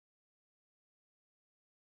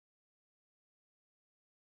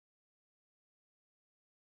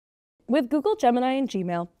With Google Gemini and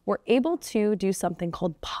Gmail, we're able to do something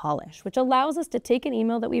called polish, which allows us to take an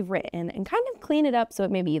email that we've written and kind of clean it up so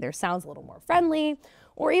it maybe either sounds a little more friendly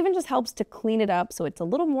or even just helps to clean it up so it's a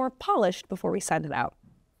little more polished before we send it out.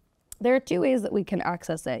 There are two ways that we can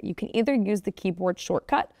access it. You can either use the keyboard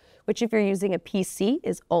shortcut, which if you're using a PC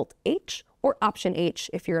is Alt-H, or Option-H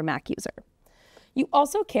if you're a Mac user. You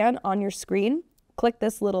also can, on your screen, click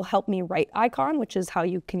this little Help Me Write icon, which is how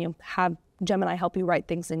you can have Gemini help you write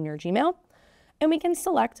things in your Gmail, and we can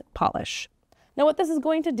select Polish. Now what this is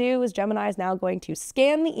going to do is Gemini is now going to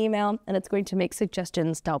scan the email and it's going to make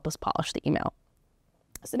suggestions to help us polish the email.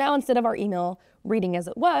 So now instead of our email reading as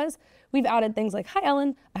it was, we've added things like, "Hi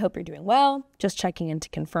Ellen, I hope you're doing well, just checking in to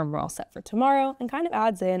confirm we're all set for tomorrow," and kind of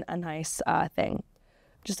adds in a nice thing.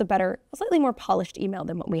 Just a slightly more polished email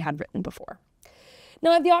than what we had written before. Now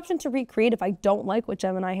I have the option to recreate. If I don't like what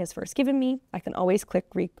Gemini has first given me, I can always click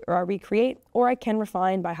recreate, or I can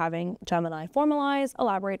refine by having Gemini formalize,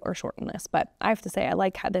 elaborate, or shorten this. But I have to say I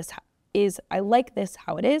like this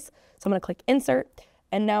how it is. So I'm going to click insert,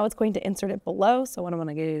 and now it's going to insert it below. So what I'm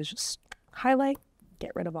going to do is just highlight,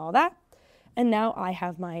 get rid of all that. And now I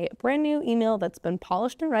have my brand new email that's been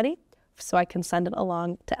polished and ready, so I can send it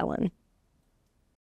along to Ellen.